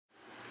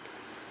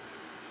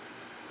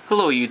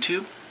Hello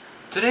YouTube.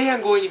 Today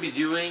I'm going to be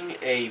doing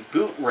a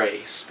boot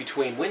race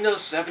between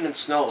Windows 7 and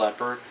Snow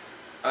Leopard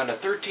on a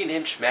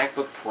 13-inch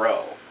MacBook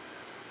Pro.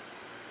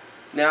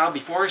 Now,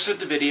 before I start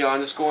the video,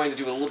 I'm just going to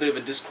do a little bit of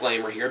a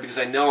disclaimer here because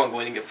I know I'm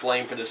going to get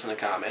flamed for this in the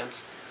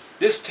comments.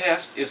 This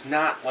test is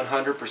not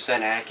 100%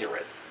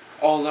 accurate.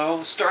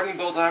 Although, starting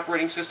both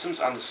operating systems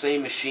on the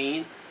same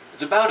machine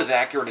is about as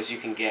accurate as you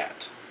can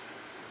get.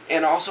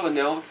 And also a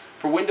note,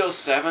 for Windows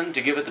 7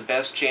 to give it the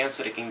best chance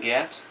that it can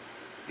get,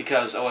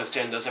 because OS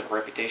X does have a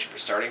reputation for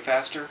starting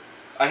faster,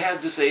 I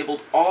have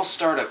disabled all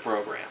startup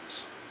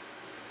programs.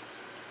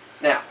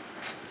 Now,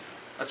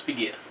 let's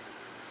begin.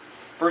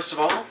 First of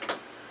all,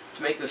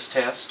 to make this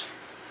test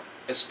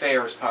as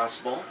fair as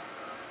possible,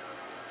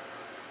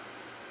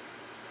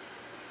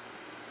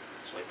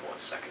 let's wait for 1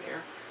 second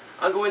here.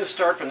 I'm going to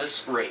start from this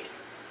screen.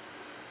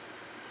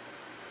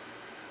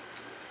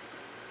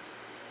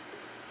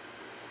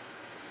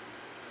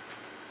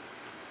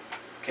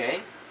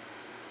 Okay.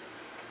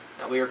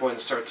 Now we are going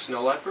to start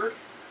Snow Leopard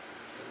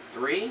in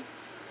 3,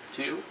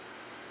 2,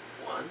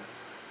 1.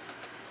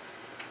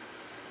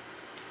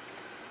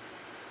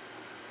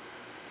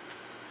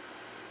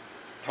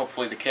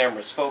 Hopefully the camera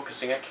is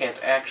focusing. I can't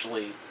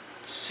actually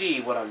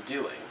see what I'm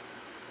doing.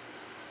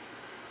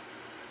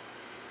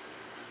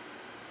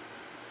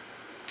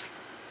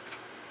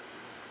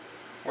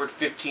 We're at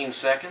 15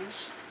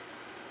 seconds.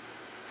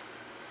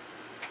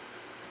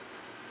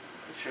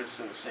 Make sure it's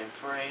in the same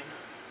frame.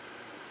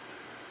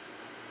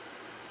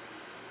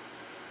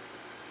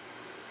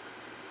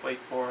 Wait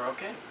for,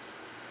 okay.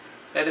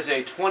 That is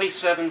a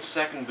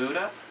 27-second boot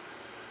up.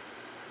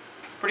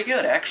 Pretty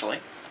good, actually.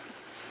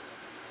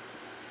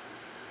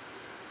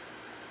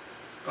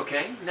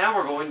 Okay, now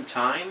we're going to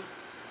time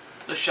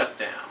the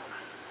shutdown.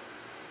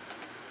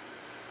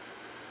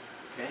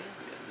 Okay,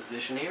 we get a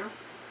position here.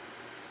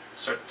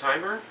 Start the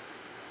timer.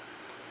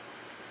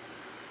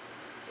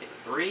 In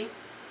 3,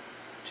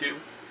 2,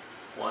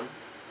 1,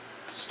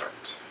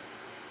 start.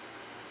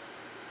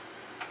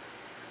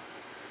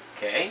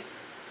 Okay.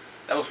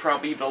 That was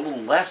probably even a little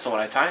less than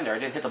what I timed there. I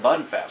didn't hit the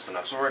button fast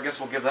enough, so I guess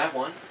we'll give that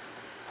one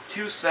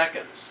 2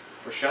 seconds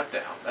for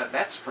shutdown.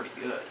 That's pretty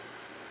good.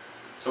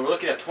 So we're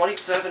looking at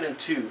 27 and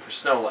 2 for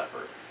Snow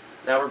Leopard.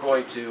 Now we're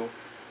going to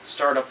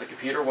start up the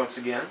computer once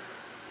again.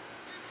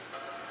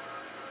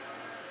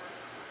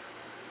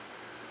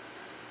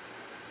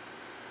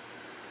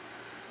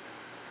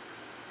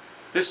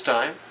 This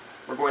time,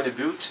 we're going to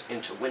boot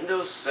into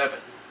Windows 7.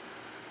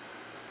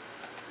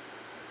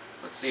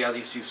 Let's see how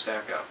these two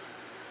stack up.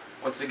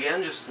 Once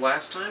again, just as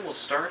last time, we'll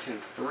start in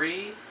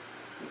 3,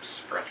 oops,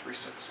 forgot to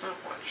reset the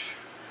stopwatch.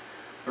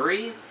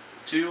 3,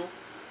 2,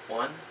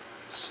 1,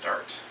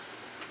 start.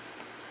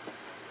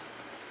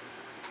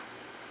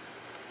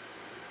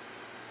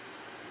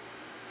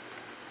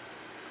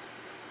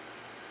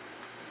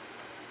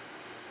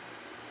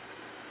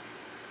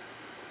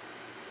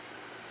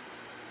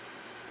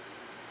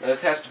 Now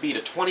this has to beat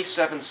a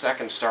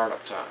 27-second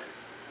startup time.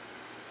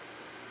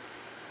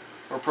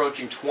 We're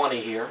approaching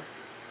 20 here.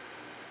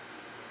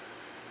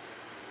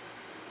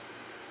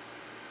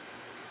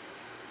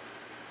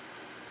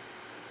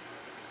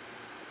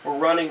 We're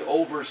running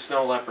over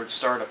Snow Leopard's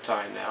startup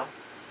time now.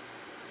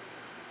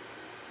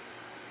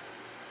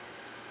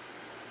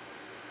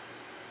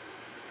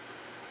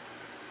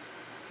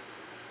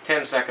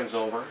 Ten seconds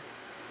over.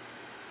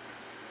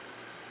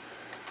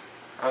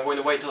 I'm going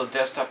to wait till the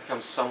desktop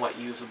becomes somewhat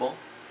usable.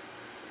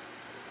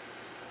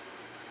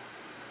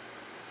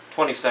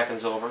 20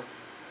 seconds over.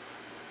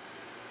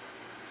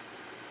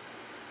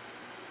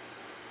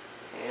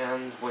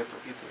 And wait for a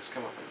few things to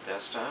come up on the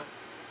desktop.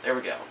 There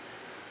we go.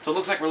 So it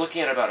looks like we're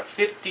looking at about a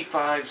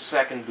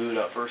 55-second boot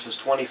up versus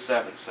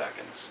 27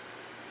 seconds.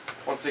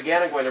 Once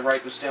again, I'm going to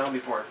write this down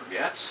before I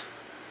forget.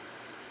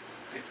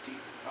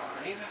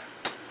 55.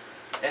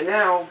 And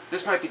now,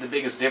 this might be the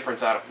biggest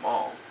difference out of them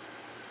all.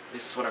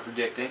 This is what I'm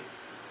predicting.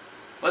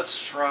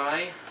 Let's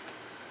try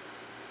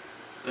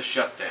the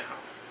shutdown.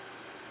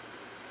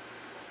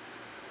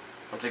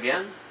 Once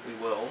again, we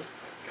will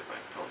get my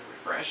phone to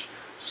refresh.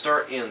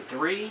 Start in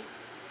 3,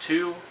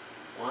 2,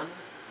 1.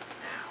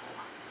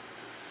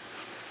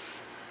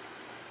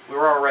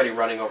 We're already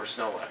running over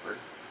Snow Leopard.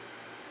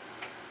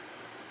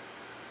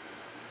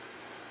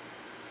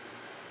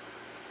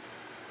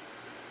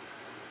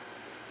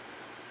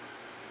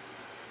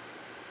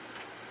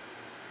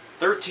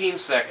 "13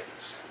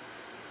 seconds.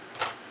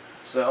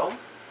 So,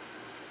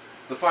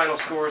 the final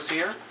scores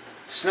here.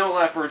 Snow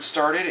Leopard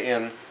started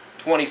in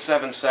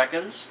 27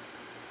 seconds.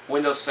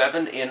 Windows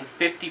 7 in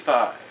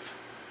 55.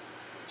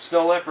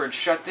 Snow Leopard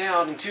shut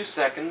down in 2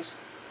 seconds.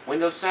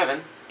 Windows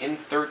 7 in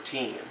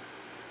 13.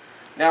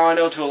 Now I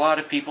know to a lot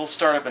of people,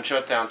 startup and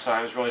shutdown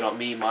times really don't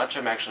mean much.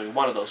 I'm actually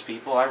one of those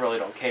people. I really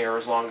don't care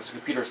as long as the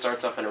computer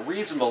starts up in a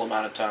reasonable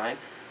amount of time.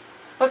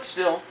 But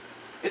still,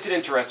 it's an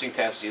interesting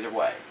test either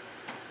way.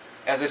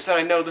 As I said,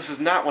 I know this is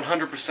not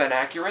 100%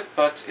 accurate,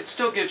 but it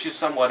still gives you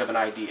somewhat of an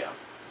idea.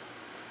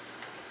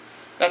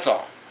 That's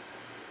all.